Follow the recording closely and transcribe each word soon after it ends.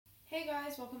Hey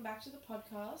guys, welcome back to the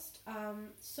podcast.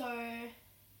 So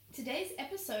today's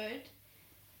episode,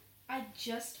 I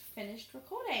just finished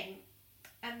recording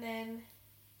and then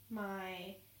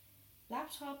my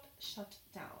laptop shut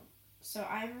down. So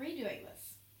I'm redoing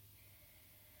this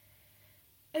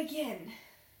again.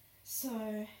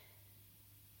 So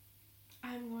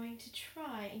I'm going to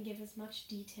try and give as much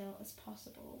detail as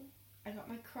possible. I got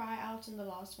my cry out in the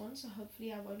last one, so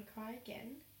hopefully I won't cry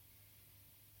again.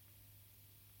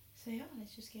 So yeah,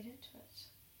 let's just get into it.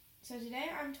 So today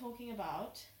I'm talking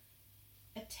about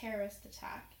a terrorist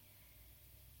attack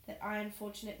that I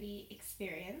unfortunately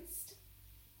experienced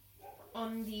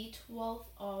on the 12th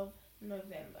of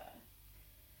November.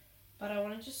 But I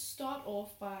want to just start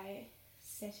off by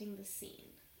setting the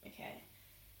scene, okay?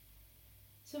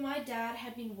 So my dad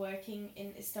had been working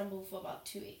in Istanbul for about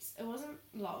 2 weeks. It wasn't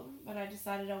long, but I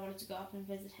decided I wanted to go up and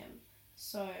visit him.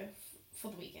 So for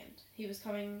the weekend. He was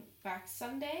coming back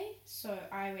Sunday, so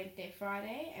I went there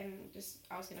Friday and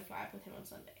I was going to fly up with him on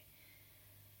Sunday.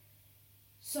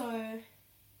 So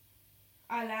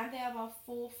I landed there about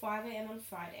 5 a.m. on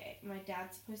Friday. My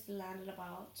dad's supposed to land at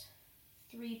about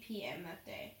 3 p.m. that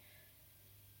day.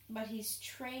 But his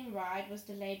train ride was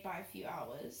delayed by a few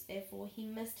hours, therefore he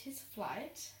missed his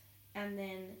flight and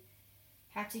then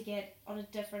had to get on a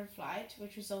different flight,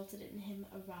 which resulted in him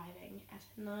arriving at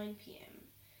 9 p.m.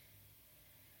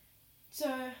 So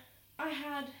I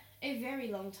had a very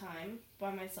long time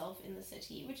by myself in the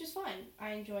city, which is fine. I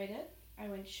enjoyed it. I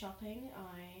went shopping,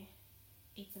 I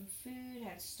ate some food,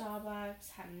 had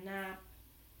Starbucks, had a nap.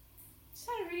 Just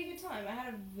had a really good time. I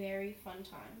had a very fun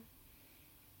time.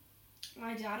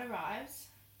 My dad arrives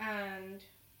and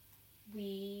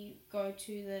we go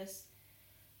to this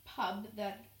pub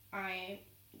that I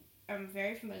am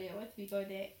very familiar with. We go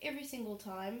there every single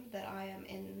time that I am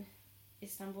in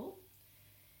Istanbul.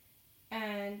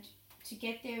 And to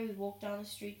get there, we walk down a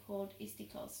street called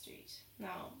Istiklal Street.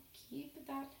 Now, keep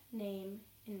that name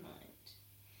in mind.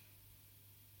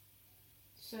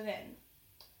 So then,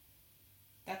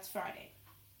 that's Friday.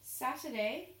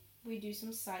 Saturday, we do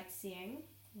some sightseeing.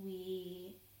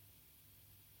 We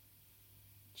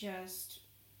just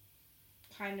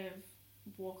kind of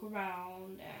walk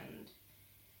around and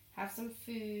have some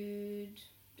food.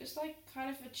 Just like kind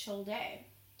of a chill day.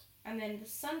 And then the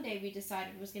Sunday we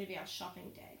decided was going to be our shopping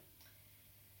day.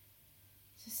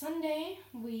 So Sunday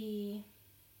we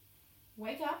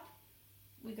wake up,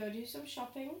 we go do some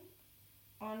shopping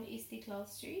on Istiklal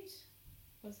Street.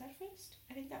 Was that first?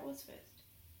 I think that was first.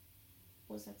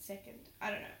 Was that second? I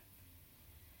don't know.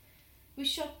 We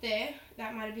shop there.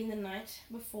 That might have been the night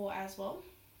before as well.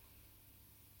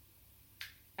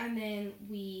 And then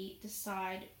we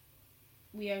decide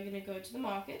we are going to go to the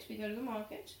market. We go to the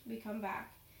market, we come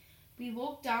back. We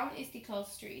walk down Istiklal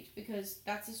Street because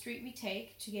that's the street we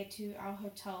take to get to our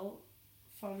hotel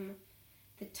from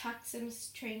the Taksim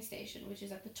train station, which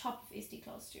is at the top of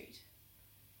Istiklal Street.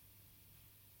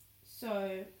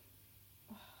 So,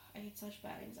 I get such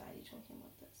bad anxiety talking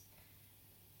about this.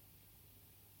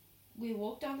 We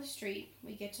walk down the street,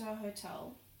 we get to our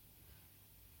hotel,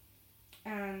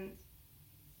 and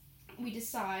we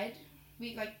decide,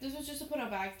 this was just to put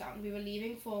our bags down. We were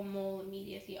leaving for a mall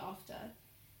immediately after.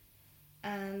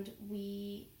 And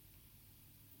we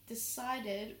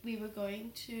decided we were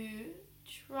going to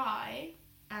try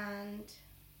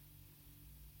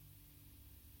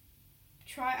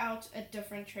out a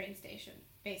different train station,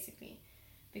 basically,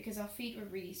 because our feet were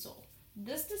really sore.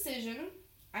 This decision,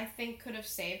 I think, could have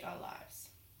saved our lives,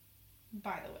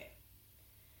 by the way.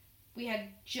 We had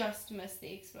just missed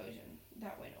the explosion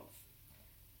that went off.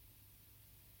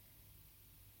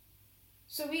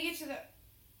 So we get to the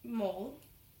mall,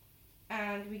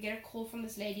 and we get a call from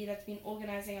this lady that's been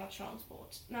organizing our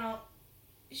transport. Now,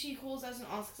 she calls us and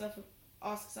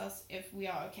asks us if we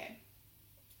are okay.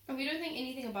 And we don't think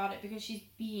anything about it because she's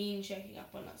been checking up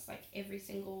on us like every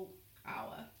single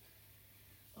hour.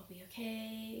 Are we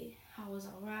okay? How was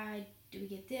our ride? Do we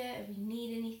get there? If we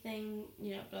need anything,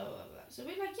 blah, blah, blah. So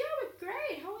we're like, yeah, we're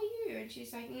great. How are you? And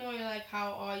she's like, no, like,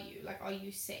 how are you? Like, are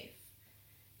you safe?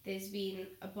 There's been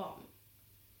a bomb.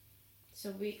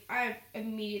 So I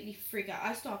immediately freak out.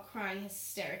 I start crying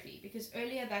hysterically because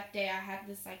earlier that day I had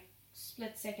this like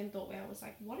split second thought where I was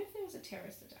like, what if there was a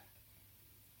terrorist attack?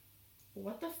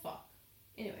 What the fuck?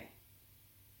 Anyway.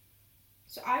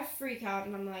 So I freak out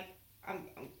and I'm like, I'm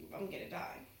gonna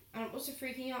die. And I'm also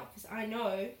freaking out because I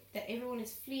know that everyone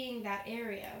is fleeing that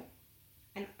area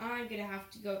and I'm gonna have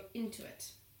to go into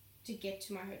it to get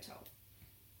to my hotel.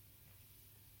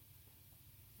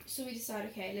 So we decide,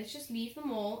 okay, let's just leave the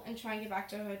mall and try and get back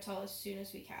to our hotel as soon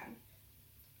as we can.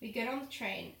 We get on the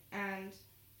train and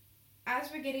as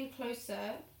we're getting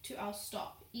closer to our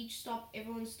stop, each stop,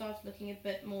 everyone starts looking a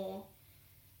bit more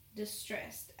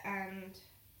distressed, and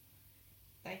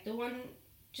like the one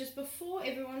just before,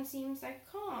 everyone seems like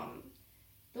calm.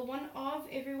 The one of,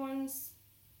 everyone's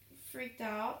freaked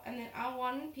out, and then our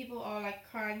one, people are like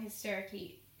crying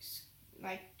hysterically,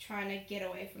 like trying to get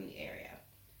away from the area.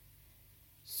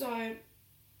 So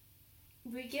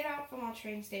we get out from our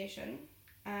train station,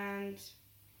 and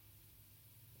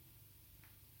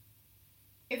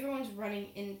everyone's running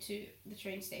into the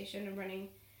train station and running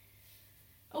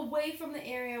away from the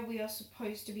area we are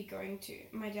supposed to be going to.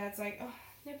 My dad's like, oh,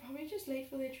 they're probably just late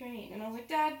for their train. And I was like,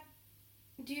 Dad,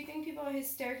 do you think people are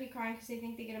hysterically crying because they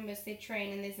think they're going to miss their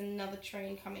train and there's another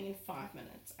train coming in 5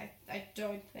 minutes? I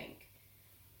don't think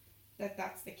that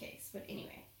that's the case. But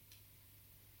anyway.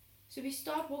 So we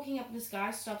start walking up, this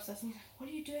guy stops us and he's like, what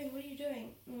are you doing? What are you doing?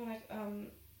 And we're like, I'm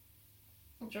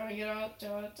trying to get out to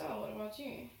our hotel. What about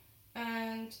you?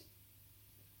 And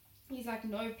he's like,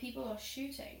 no, people are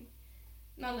shooting.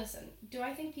 Now listen, do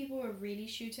I think people were really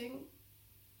shooting?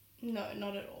 No,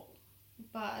 not at all.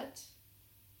 But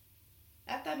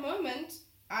at that moment,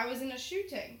 I was in a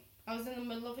shooting. I was in the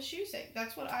middle of a shooting.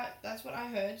 That's what I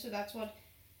heard, so that's what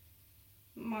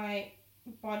my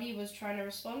body was trying to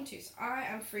respond to. So I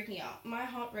am freaking out. My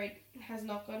heart rate has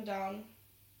not gone down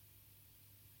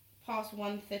past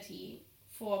 130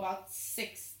 for about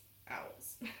 6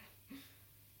 hours.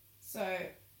 So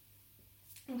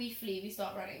we flee, we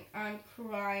start running. I'm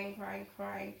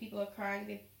crying. People are crying.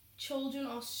 Their children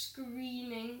are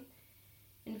screaming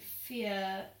in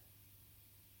fear.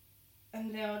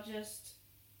 And they are just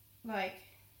like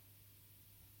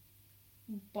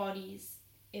bodies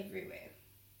everywhere.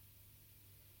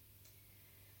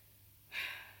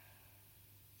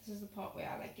 This is the part where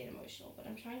I like get emotional, but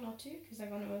I'm trying not to because I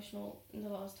got emotional in the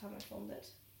last time I filmed it.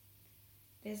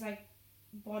 There's like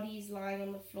bodies lying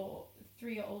on the floor. A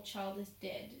 3-year-old child is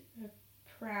dead. Her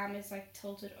pram is like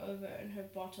tilted over and her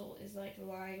bottle is like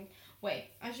lying.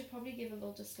 Wait, I should probably give a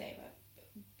little disclaimer.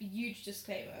 A huge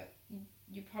disclaimer.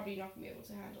 You're probably not going to be able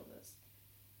to handle this.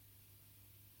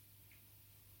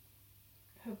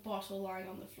 Her bottle lying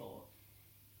on the floor.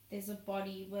 There's a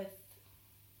body with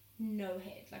no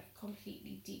head, like a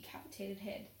completely decapitated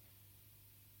head.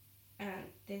 And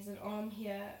there's an arm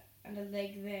here and a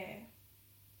leg there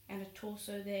and a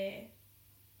torso there.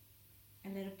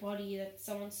 And then a body that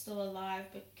someone's still alive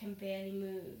but can barely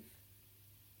move.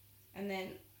 And then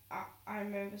I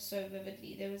remember so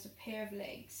vividly, there was a pair of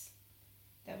legs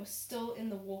that was still in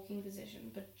the walking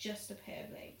position, but just a pair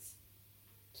of legs.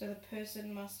 So the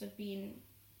person must have been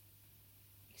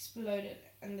exploded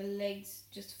and the legs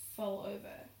just fell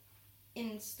over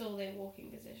in still their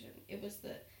walking position. It was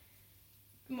the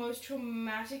most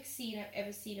traumatic scene I've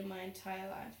ever seen in my entire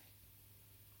life.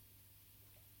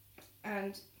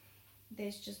 And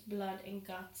there's just blood and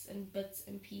guts and bits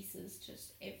and pieces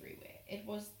just everywhere. It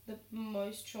was the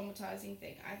most traumatizing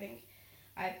thing I think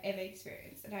I've ever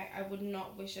experienced, and I would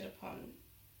not wish it upon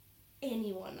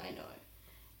anyone I know.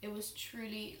 It was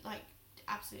truly, like,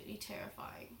 absolutely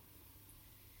terrifying.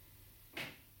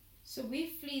 So we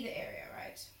flee the area,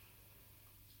 right?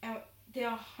 And there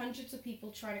are hundreds of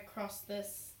people trying to cross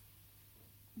this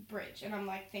bridge, and I'm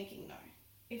like thinking, no.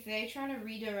 If they're trying to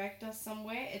redirect us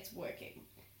somewhere, it's working.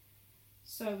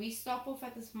 So we stop off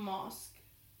at this mosque.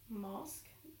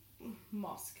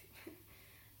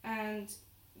 And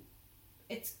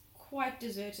it's quite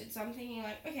deserted. So I'm thinking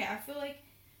like, okay, I feel like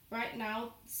right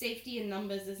now safety in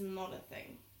numbers is not a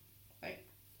thing. Like,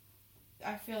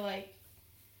 I feel like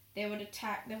they wouldn't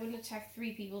attack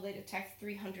 3 people, they'd attack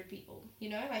 300 people. You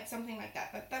know, like something like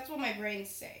that. That's what my brains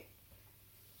say.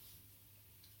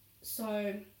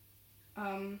 So,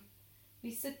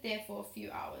 we sit there for a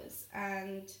few hours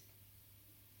and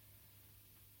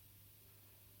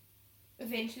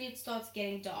eventually it starts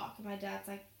getting dark and my dad's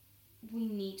like, we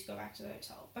need to go back to the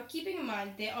hotel. But keeping in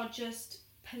mind, there are just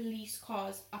police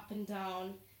cars up and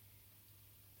down,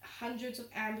 hundreds of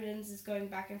ambulances going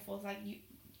back and forth, like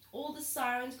all the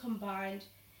sirens combined.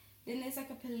 Then there's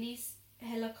like a police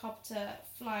helicopter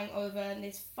flying over and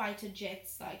there's fighter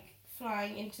jets like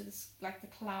flying into the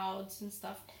clouds and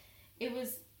stuff. It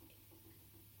was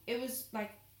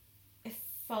like, it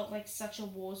felt like such a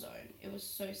war zone. It was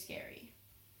so scary.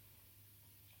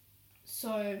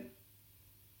 So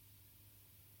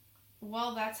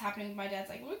while that's happening, my dad's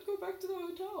like, let's go back to the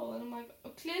hotel. And I'm like, oh,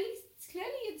 clearly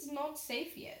it's not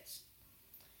safe yet.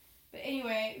 But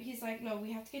anyway, he's like, no,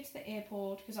 we have to get to the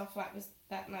airport because our flight was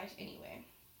that night anyway.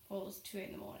 Well, it was 2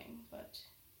 a.m, but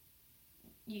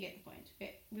you get the point.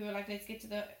 We were like, let's get to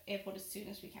the airport as soon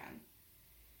as we can.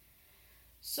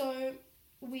 So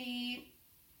we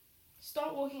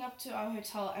Start walking up to our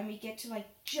hotel, and we get to like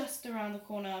just around the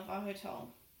corner of our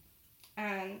hotel,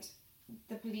 and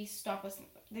the police stop us.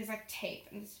 There's like tape,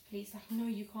 and the police like, no,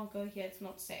 you can't go here, it's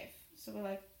not safe. So we're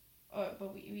like, oh,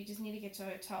 but we just need to get to a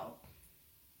hotel.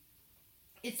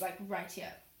 It's like right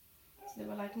here. So they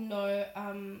were like, no,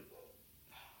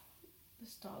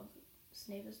 this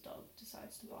neighbor's dog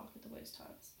decides to bark at the worst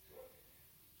times.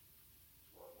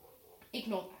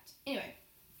 Ignore that. Anyway,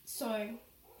 so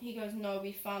he goes, no,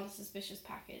 we found a suspicious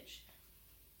package.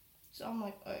 So I'm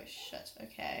like, oh shit,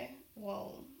 okay,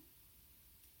 well,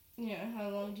 how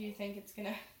long do you think it's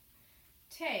gonna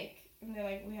take? And they're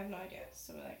like, we have no idea.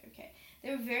 So we're like, okay.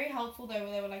 They were very helpful though,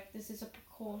 where they were like, this is a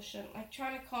precaution, like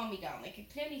trying to calm me down. They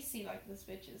could clearly see like this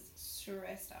bitch is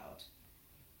stressed out.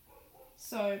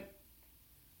 So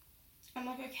I'm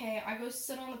like, okay, I go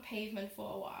sit on the pavement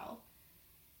for a while.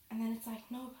 And then it's like,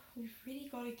 no, we've really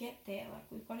got to get there. Like,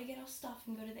 we've got to get our stuff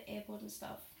and go to the airport and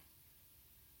stuff.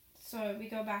 So we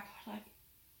go back, like,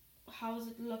 how is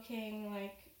it looking?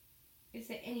 Like, is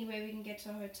there any way we can get to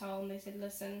a hotel? And they said,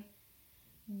 listen,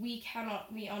 we are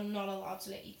not allowed to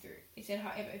let you through. They said,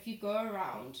 however, if you go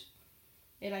around,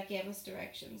 they like gave us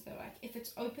directions. They're like, if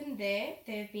it's open there,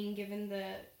 they've been given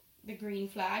the green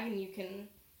flag and you can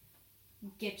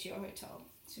get to your hotel.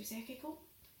 So we say, okay, cool.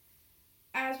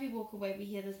 As we walk away, we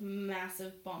hear this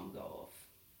massive bomb go off.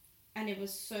 And it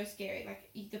was so scary. Like,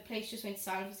 the place just went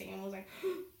silent for a second. I was like,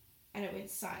 and it went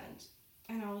silent.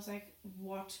 And I was like,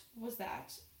 what was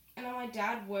that? And now my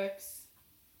dad works.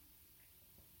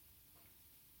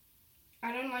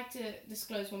 I don't like to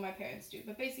disclose what my parents do,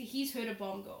 but basically he's heard a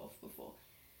bomb go off before.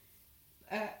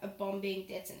 A bomb being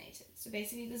detonated. So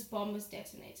basically this bomb was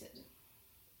detonated.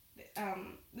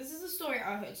 This is a story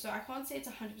I heard, so I can't say it's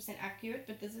 100% accurate,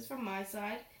 but this is from my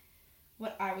side,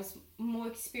 what I was more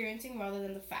experiencing rather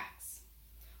than the facts.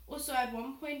 Also, at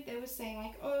one point they were saying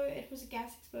like, oh, it was a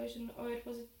gas explosion, oh, it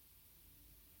was a...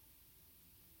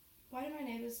 Why do my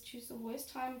neighbors choose the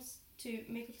worst times to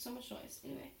make so much noise?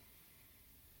 Anyway.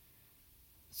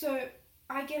 So,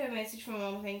 I get a message from my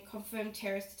mom saying, confirmed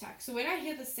terrorist attack. So when I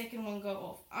hear the second one go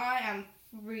off, I am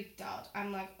freaked out.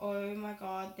 I'm like, oh my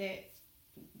god,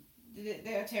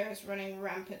 there are terrorists running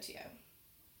rampant here.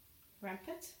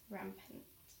 Rampant? Rampant.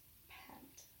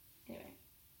 Anyway.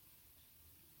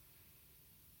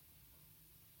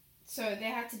 So they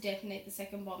had to detonate the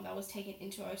second bomb that was taken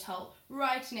into a hotel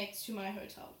right next to my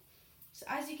hotel. So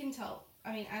as you can tell,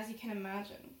 as you can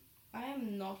imagine, I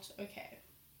am not okay.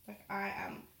 Like, I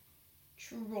am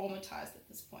traumatized at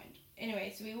this point.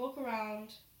 Anyway, so we walk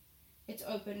around. It's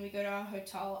open. We go to our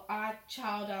hotel. I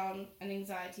chow down an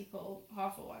anxiety pill,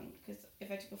 half a one, because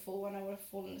if I took a full one, I would have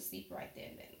fallen asleep right there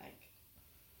and then. Like,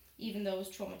 even though it was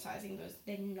traumatizing,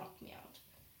 they knocked me out.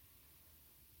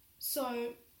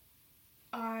 So,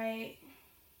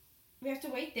 we have to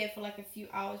wait there for like a few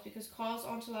hours because cars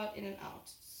aren't allowed in and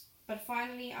out. But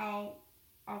finally, our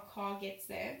car gets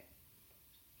there,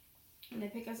 and they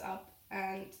pick us up,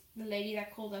 and the lady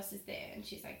that called us is there, and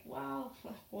she's like, wow,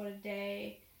 what a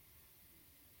day.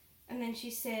 And then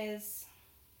she says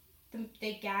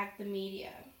they gagged the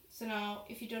media. So now,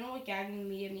 if you don't know what gagging the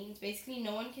media means, basically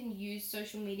no one can use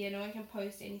social media, no one can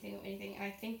post anything or anything, and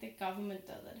I think the government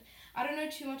does it. I don't know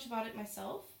too much about it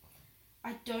myself.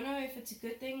 I don't know if it's a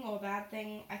good thing or a bad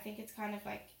thing. I think it's kind of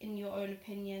like in your own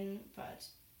opinion, but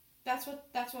that's what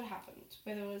happened.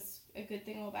 Whether it was a good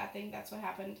thing or a bad thing, that's what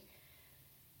happened.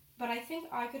 But I think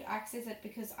I could access it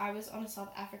because I was on a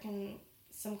South African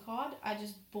SIM card. I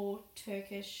just bought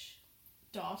Turkish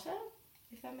data,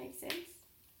 if that makes sense.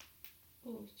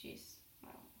 Oh, jeez. My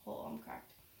whole arm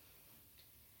cracked.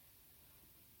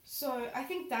 So I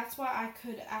think that's why I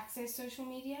could access social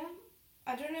media.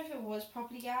 I don't know if it was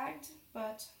properly gagged,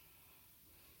 but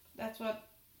that's what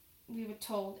we were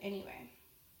told anyway.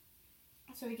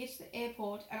 So we get to the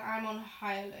airport, and I'm on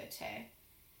high alert here.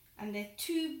 And there are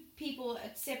two people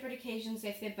at separate occasions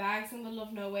left their bags in the middle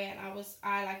of nowhere, and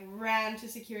I like ran to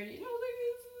security, and I was like,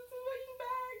 this is a fucking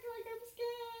bag, like, I'm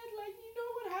scared, like, you know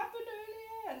what happened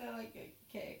earlier? And they're like,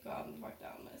 okay, calm the fuck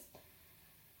down, miss.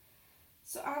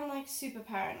 So I'm like super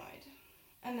paranoid.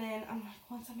 And then I'm like,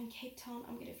 once I'm in Cape Town,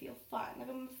 I'm gonna feel fine. Like,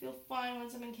 I'm gonna feel fine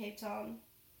once I'm in Cape Town.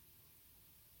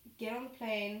 Get on the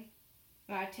plane,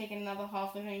 and I take another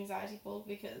half of an anxiety pill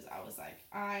because I was like,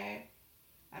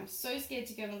 I'm so scared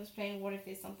to get on this plane. What if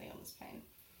there's something on this plane?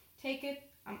 Take it,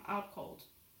 I'm out cold.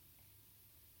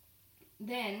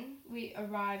 Then we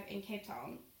arrive in Cape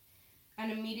Town,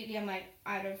 and immediately I'm like,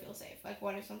 I don't feel safe. Like,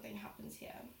 what if something happens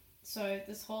here? So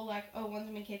this whole like, oh, once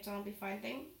I'm in Cape Town, I'll be fine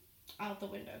thing, out the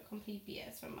window. Complete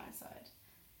BS from my side.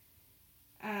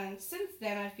 And since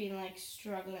then, I've been like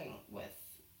struggling with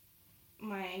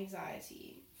my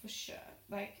anxiety for sure.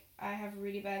 Like, I have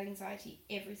really bad anxiety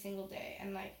every single day,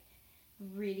 and like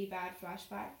really bad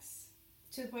flashbacks,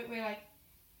 to the point where like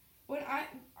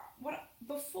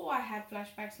before I had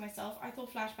flashbacks myself, I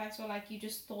thought flashbacks were like you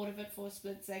just thought of it for a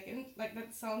split second. Like,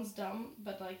 that sounds dumb,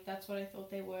 but like that's what I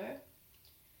thought they were.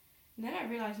 And then I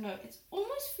realized, no, it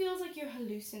almost feels like you're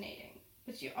hallucinating,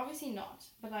 but you're obviously not.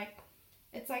 But like,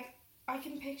 it's like I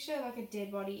can picture like a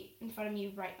dead body in front of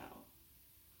me right now,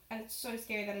 and it's so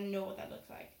scary that I know what that looks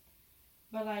like.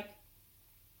 But like,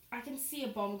 I can see a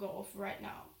bomb go off right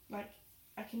now. Like,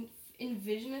 I can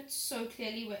envision it so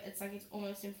clearly where it's like it's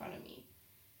almost in front of me.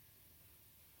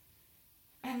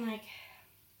 And like,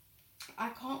 I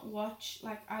can't watch,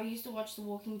 like, I used to watch The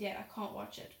Walking Dead. I can't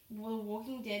watch it. Well, The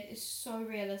Walking Dead is so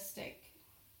realistic.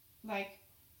 Like,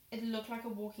 it looked like a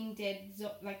Walking Dead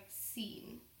like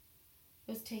scene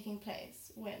was taking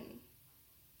place when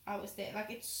I was there.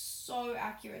 Like, it's so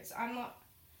accurate. So I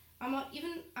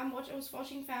was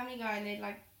watching Family Guy and they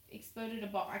like exploded a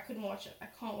bomb. I couldn't watch it. I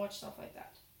can't watch stuff like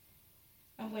that.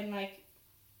 And when like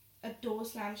a door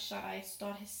slams shut, I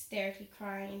start hysterically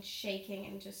crying and shaking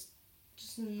and just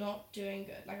not doing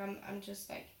good. Like, I'm just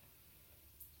like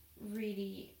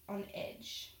really on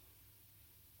edge.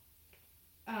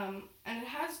 And it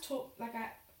has taught, like,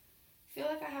 I feel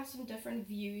like I have some different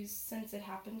views since it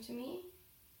happened to me.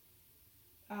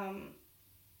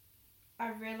 I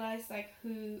realized like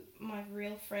who my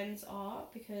real friends are,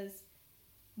 because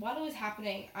while it was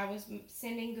happening, I was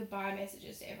sending goodbye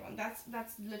messages to everyone.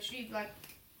 That's literally like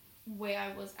where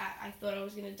I was at. I thought I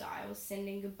was gonna die. I was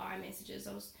sending goodbye messages.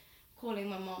 I was calling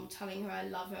my mom, telling her I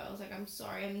love her. I was like, I'm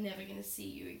sorry, I'm never gonna see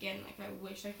you again. Like, I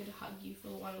wish I could hug you for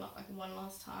one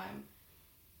last time.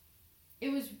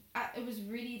 It was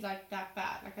really like that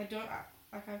bad. Like, I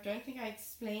don't think I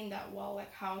explained that well,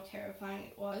 like how terrifying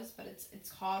it was. But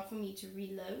it's hard for me to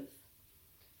relive.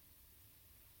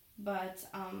 But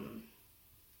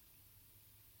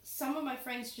some of my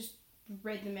friends just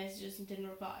read the messages and didn't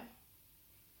reply,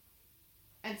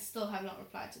 and still have not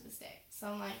replied to this day. So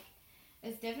I'm like,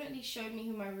 it's definitely showed me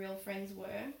who my real friends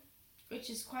were, which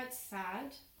is quite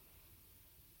sad.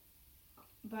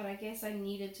 But I guess I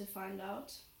needed to find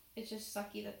out. It's just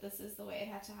sucky that this is the way it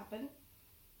had to happen.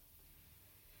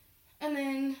 And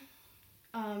then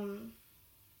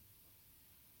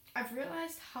I've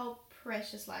realized how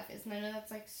precious life is. And I know that's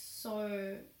like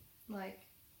so, like,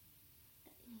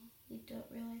 you don't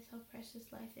realize how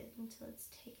precious life is until it's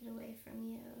taken away from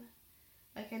you.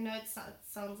 Like, I know it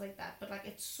sounds like that, but like,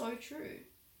 it's so true.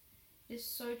 It's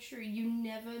so true. You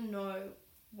never know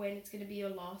when it's going to be your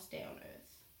last day on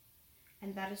earth.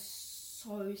 And that is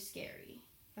so scary.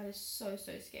 That is so,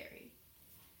 so scary.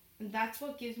 And that's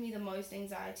what gives me the most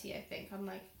anxiety, I think. I'm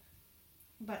like,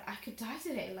 but I could die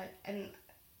today. Like, and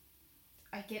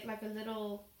I get like a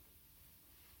little,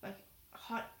 like,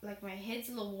 hot, like my head's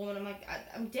a little warm, and I'm like,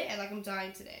 I'm dead. Like, I'm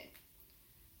dying today.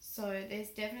 So there's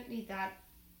definitely that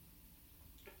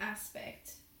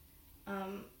aspect.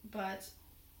 But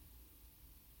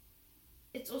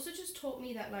it's also just taught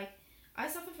me that, like, I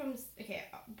suffer from,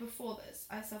 before this,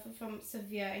 I suffered from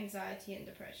severe anxiety and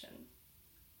depression.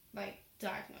 Like,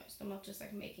 diagnosed. I'm not just,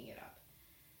 like, making it up.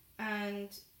 And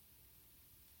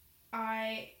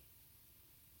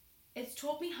it's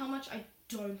taught me how much I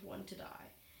don't want to die.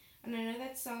 And I know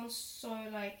that sounds so,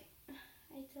 like,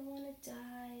 I don't want to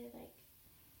die, like,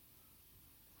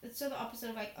 it's so the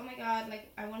opposite of, like, oh my god,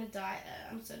 like, I want to die,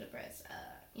 I'm so depressed,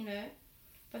 you know?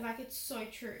 But, like, it's so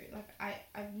true. Like,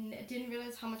 I didn't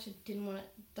realize how much I didn't want to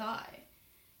die.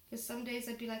 Because some days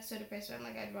I'd be, like, so depressed where I'm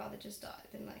like, I'd rather just die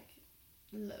than, like,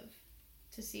 live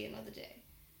to see another day.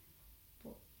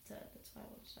 Well, so that's why I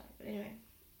want to die. But anyway.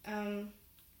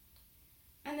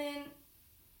 And then,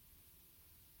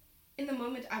 in the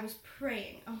moment, I was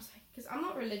praying. I was like, because I'm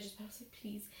not religious, but I was like,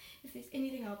 please, if there's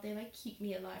anything out there, like, keep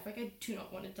me alive. Like, I do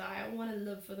not want to die. I want to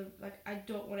live for I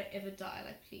don't want to ever die.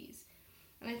 Like, please.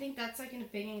 And I think that's, like, a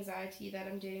big anxiety that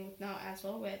I'm dealing with now as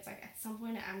well, where it's, like, at some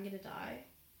point I am going to die.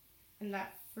 And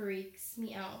that freaks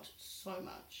me out so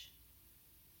much.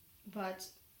 But,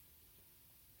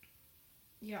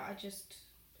 yeah,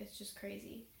 it's just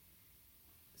crazy.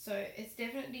 So, it's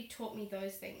definitely taught me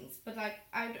those things. But, like,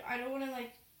 I don't want to,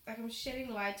 like, I'm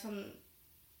shedding light on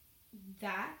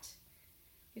that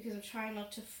because I'm trying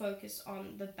not to focus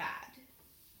on the bad,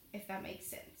 if that makes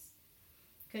sense.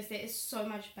 Because there is so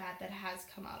much bad that has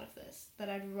come out of this that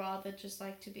I'd rather just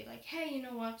like to be like, hey, you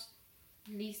know what?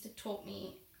 At least it taught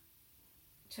me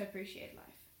to appreciate life.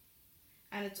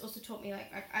 And it's also taught me,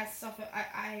 like I suffer,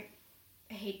 I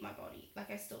hate my body. Like,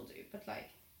 I still do. But, like,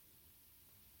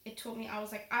 it taught me, I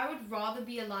was like, I would rather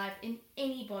be alive in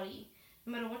any body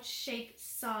no matter what shape,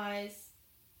 size,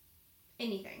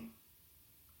 anything,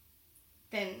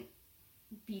 than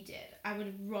be dead. I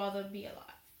would rather be alive.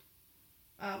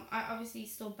 I obviously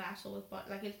still battle with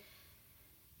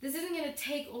this isn't gonna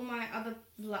take all my other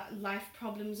life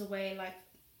problems away, like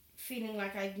feeling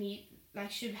like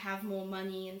should have more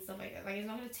money and stuff like that. Like, it's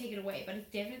not gonna take it away, but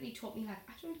it definitely taught me, like,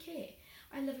 I don't care.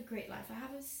 I live a great life. I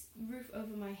have a roof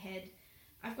over my head.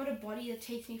 I've got a body that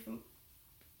takes me from,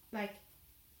 like,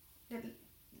 that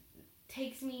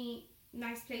takes me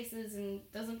nice places and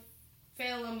doesn't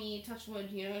fail on me, touch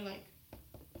wood, like,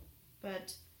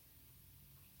 but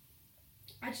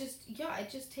it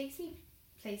just takes me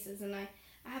places, and I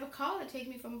have a car that takes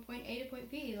me from point A to point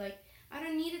B. Like, I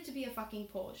don't need it to be a fucking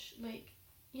Porsche, like,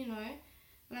 and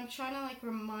I'm trying to, like,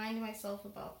 remind myself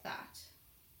about that.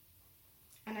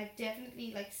 And I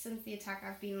definitely, like, since the attack,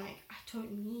 I've been like, I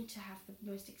don't need to have the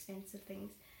most expensive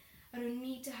things. I don't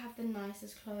need to have the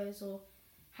nicest clothes or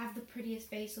have the prettiest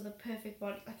face or the perfect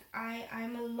body. Like,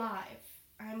 I'm alive.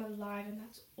 I'm alive, and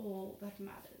that's all that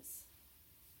matters.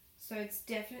 So it's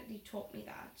definitely taught me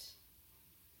that.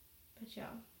 But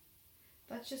yeah,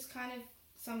 that's just kind of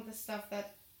some of the stuff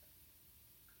that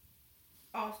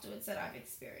afterwards that I've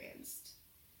experienced.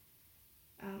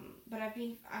 But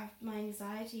my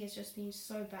anxiety has just been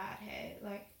so bad, hey,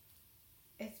 like,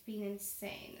 it's been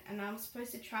insane. And I'm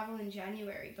supposed to travel in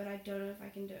January, but I don't know if I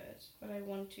can do it, but I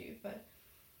want to, but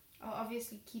I'll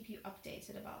obviously keep you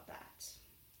updated about that.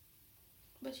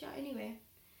 But yeah, anyway,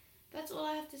 that's all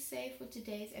I have to say for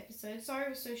today's episode. Sorry it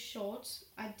was so short.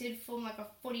 I did film like a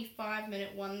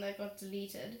 45-minute one that got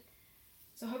deleted.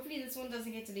 So hopefully this one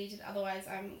doesn't get deleted, otherwise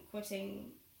I'm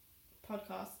quitting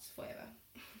podcasts forever.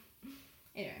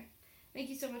 Anyway, thank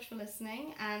you so much for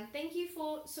listening, and thank you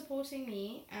for supporting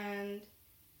me, and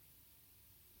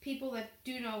people that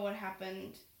do know what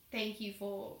happened, thank you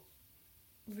for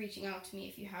reaching out to me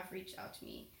if you have reached out to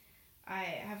me. I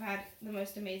have had the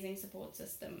most amazing support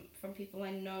system from people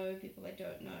I know, people I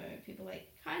don't know, people I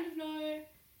kind of know.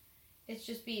 It's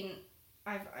just been,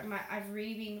 I've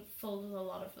really been filled with a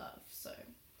lot of love, so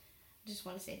I just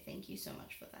want to say thank you so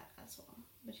much for that as well.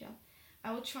 But yeah,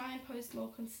 I will try and post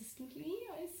more consistently,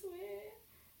 I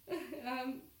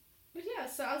swear. But yeah,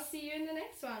 so I'll see you in the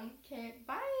next one. Okay,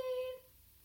 bye!